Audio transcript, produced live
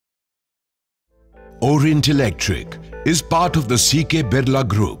Orient Electric is part of the CK Birla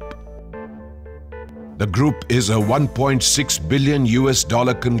Group. The group is a $1.6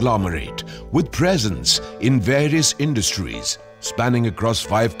 billion conglomerate with presence in various industries spanning across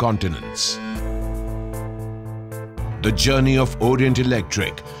 5 continents. The journey of Orient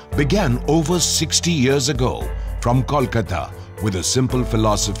Electric began over 60 years ago from Kolkata with a simple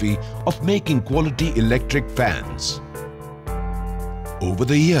philosophy of making quality electric fans. Over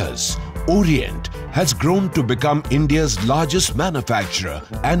the years, Orient has grown to become India's largest manufacturer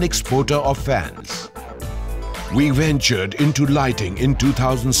and exporter of fans. We ventured into lighting in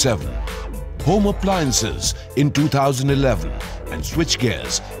 2007, home appliances in 2011 and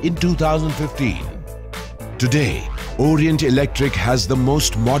switchgears in 2015. Today, Orient Electric has the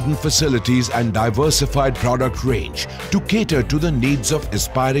most modern facilities and diversified product range to cater to the needs of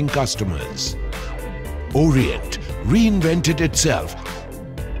aspiring customers. Orient reinvented itself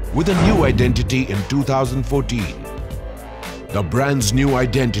with a new identity in 2014. The brand's new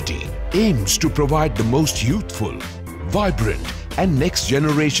identity aims to provide the most youthful, vibrant and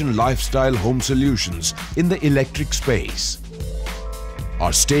next-generation lifestyle home solutions in the electric space.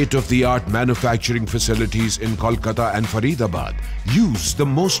 Our state-of-the-art manufacturing facilities in Kolkata and Faridabad use the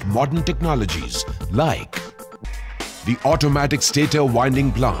most modern technologies like the automatic stator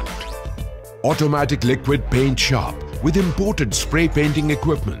winding plant, automatic liquid paint shop with imported spray painting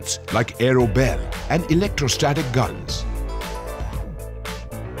equipments like Aerobell and electrostatic guns,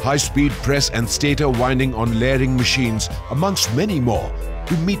 high-speed press and stator winding on layering machines amongst many more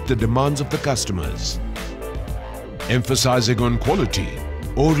to meet the demands of the customers. Emphasizing on quality,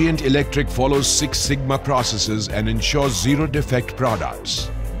 Orient Electric follows 6 Sigma processes and ensures zero-defect products.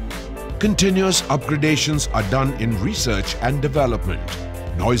 Continuous upgradations are done in research and development,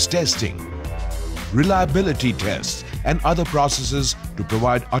 noise testing, reliability tests and other processes to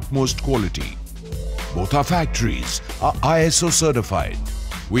provide utmost quality. Both our factories are ISO certified.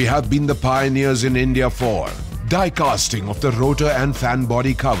 We have been the pioneers in India for die casting of the rotor and fan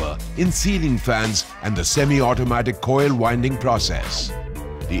body cover in ceiling fans and the semi-automatic coil winding process,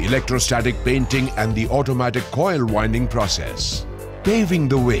 the electrostatic painting and the automatic coil winding process, paving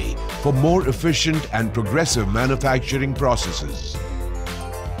the way for more efficient and progressive manufacturing processes.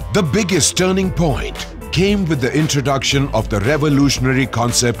 The biggest turning point came with the introduction of the revolutionary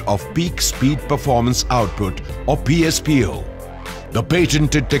concept of Peak Speed Performance Output or PSPO. The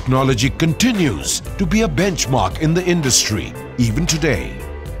patented technology continues to be a benchmark in the industry even today.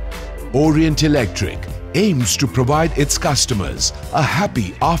 Orient Electric aims to provide its customers a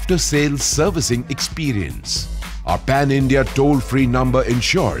happy after-sales servicing experience. Our Pan-India toll-free number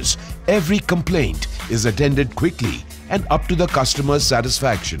ensures every complaint is attended quickly and up to the customer's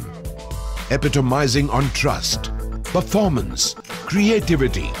satisfaction. Epitomizing on trust, performance,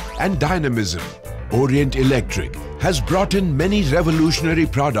 creativity and dynamism, Orient Electric has brought in many revolutionary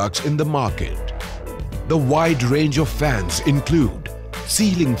products in the market. The wide range of fans include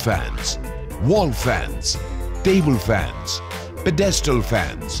ceiling fans, wall fans, table fans, pedestal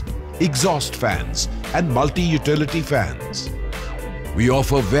fans, exhaust fans and multi-utility fans. We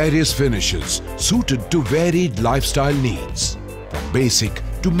offer various finishes suited to varied lifestyle needs, from basic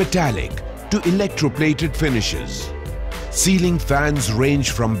to metallic to electroplated finishes. Ceiling fans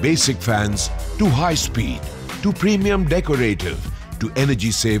range from basic fans to high speed to premium decorative to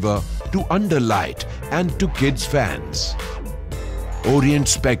energy saver to underlight and to kids fans. Orient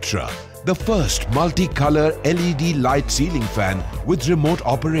Spectra, the first multicolor LED light ceiling fan with remote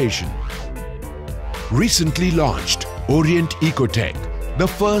operation. Recently launched Orient Ecotech, the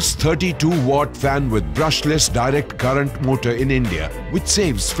first 32-watt fan with brushless direct current motor in India which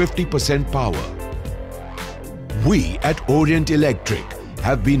saves 50% power. We at Orient Electric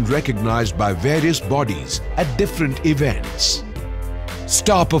have been recognized by various bodies at different events.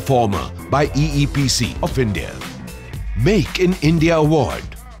 Star Performer by EEPC of India, Make in India Award,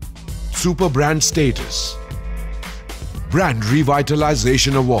 Super Brand Status, Brand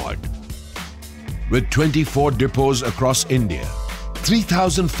Revitalization Award. With 24 depots across India,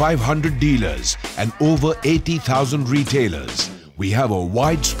 3,500 dealers and over 80,000 retailers, we have a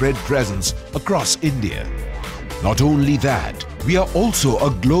widespread presence across India. Not only that, we are also a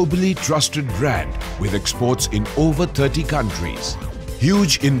globally trusted brand with exports in over 30 countries.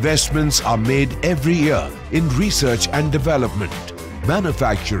 Huge investments are made every year in research and development,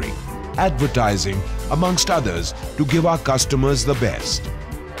 manufacturing, advertising, amongst others, to give our customers the best.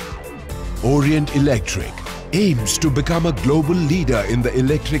 Orient Electric aims to become a global leader in the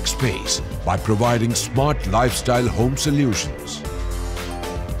electric space by providing smart lifestyle home solutions.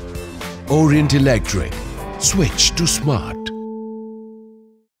 Orient Electric, switch to smart.